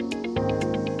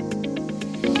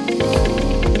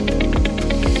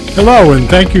Hello, and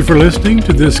thank you for listening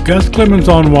to this Gus Clemens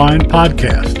on Wine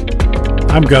podcast.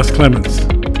 I'm Gus Clemens.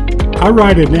 I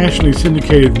write a nationally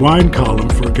syndicated wine column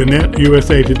for Gannett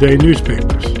USA Today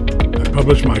newspapers. I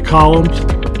publish my columns,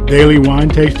 daily wine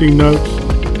tasting notes,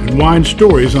 and wine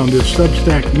stories on this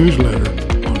Substack newsletter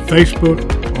on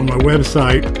Facebook, on my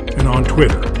website, and on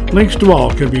Twitter. Links to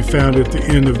all can be found at the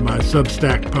end of my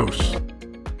Substack posts.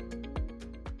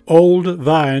 Old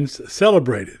Vines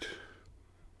Celebrated.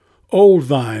 Old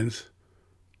vines,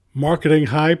 marketing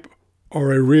hype,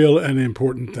 are a real and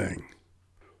important thing.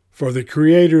 For the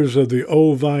creators of the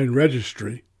Old Vine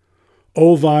Registry,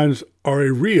 old vines are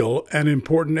a real and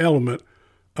important element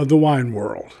of the wine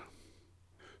world.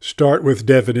 Start with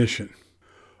definition.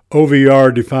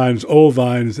 OVR defines old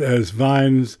vines as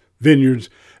vineyards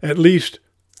at least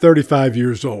 35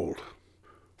 years old.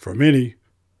 For many,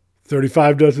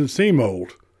 35 doesn't seem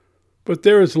old, but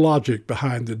there is logic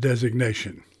behind the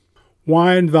designation.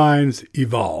 Wine vines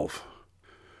evolve.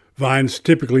 Vines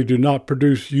typically do not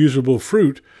produce usable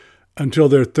fruit until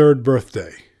their third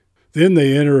birthday. Then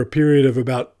they enter a period of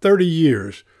about 30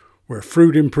 years where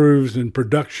fruit improves and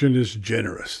production is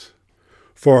generous.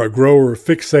 For a grower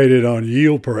fixated on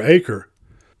yield per acre,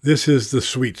 this is the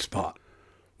sweet spot.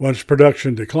 Once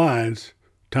production declines,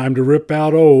 time to rip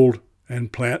out old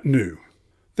and plant new.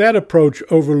 That approach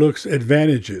overlooks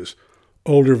advantages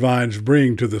older vines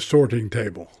bring to the sorting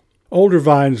table. Older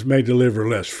vines may deliver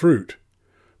less fruit,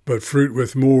 but fruit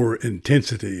with more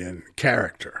intensity and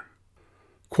character.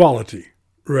 Quality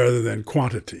rather than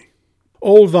quantity.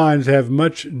 Old vines have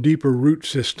much deeper root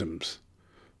systems,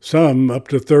 some up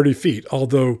to 30 feet,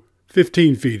 although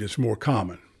 15 feet is more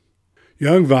common.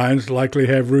 Young vines likely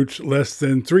have roots less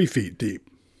than 3 feet deep.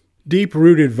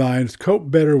 Deep-rooted vines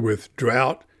cope better with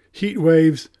drought, heat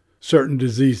waves, certain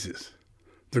diseases.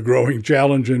 The growing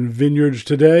challenge in vineyards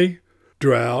today?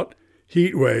 Drought,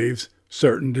 heat waves,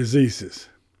 certain diseases.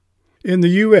 In the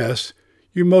U.S.,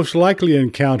 you most likely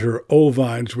encounter old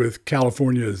vines with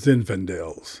California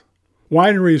Zinfandels.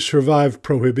 Wineries survived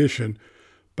prohibition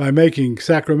by making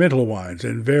sacramental wines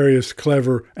and various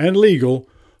clever and legal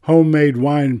homemade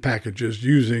wine packages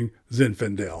using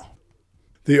Zinfandel.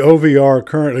 The OVR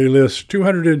currently lists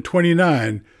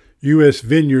 229 U.S.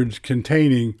 vineyards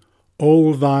containing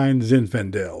old vine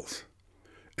Zinfandels.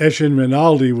 Eschen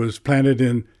Rinaldi was planted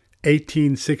in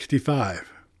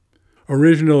 1865.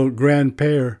 Original Grand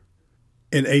Père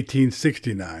in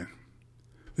 1869.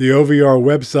 The OVR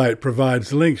website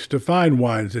provides links to fine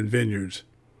wines and vineyards.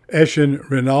 Eschen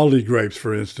Rinaldi grapes,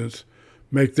 for instance,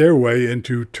 make their way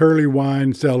into Turley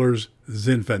Wine Cellars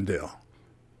Zinfandel.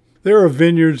 There are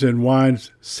vineyards and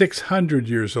wines 600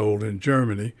 years old in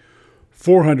Germany,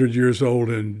 400 years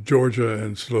old in Georgia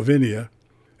and Slovenia,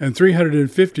 and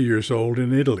 350 years old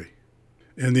in Italy.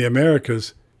 In the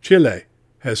Americas, Chile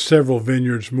has several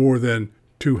vineyards more than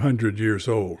 200 years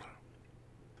old.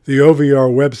 The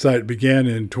OVR website began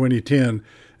in 2010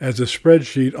 as a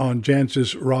spreadsheet on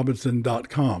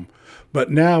JancesRobinson.com, but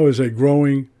now is a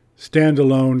growing,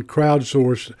 standalone,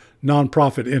 crowdsourced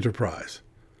nonprofit enterprise.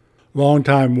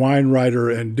 Longtime wine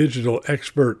writer and digital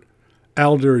expert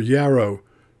Alder Yarrow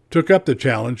took up the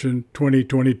challenge in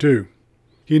 2022.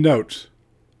 He notes,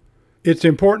 "It's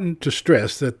important to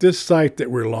stress that this site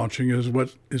that we're launching is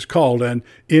what is called an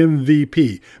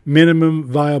MVP, Minimum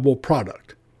Viable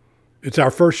Product. It's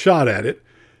our first shot at it,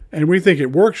 and we think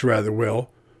it works rather well,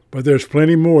 but there's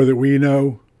plenty more that we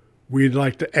know we'd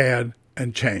like to add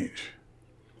and change."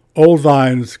 Old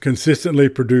vines consistently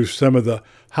produce some of the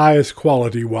highest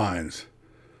quality wines.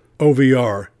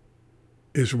 OVR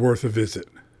is worth a visit.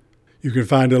 You can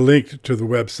find a link to the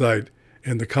website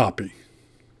in the copy.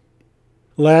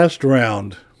 Last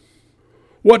round.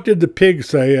 What did the pig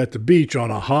say at the beach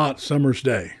on a hot summer's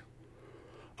day?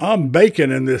 "I'm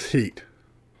baking in this heat."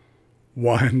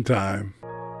 Wine time.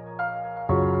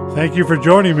 Thank you for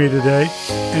joining me today,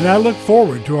 and I look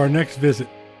forward to our next visit.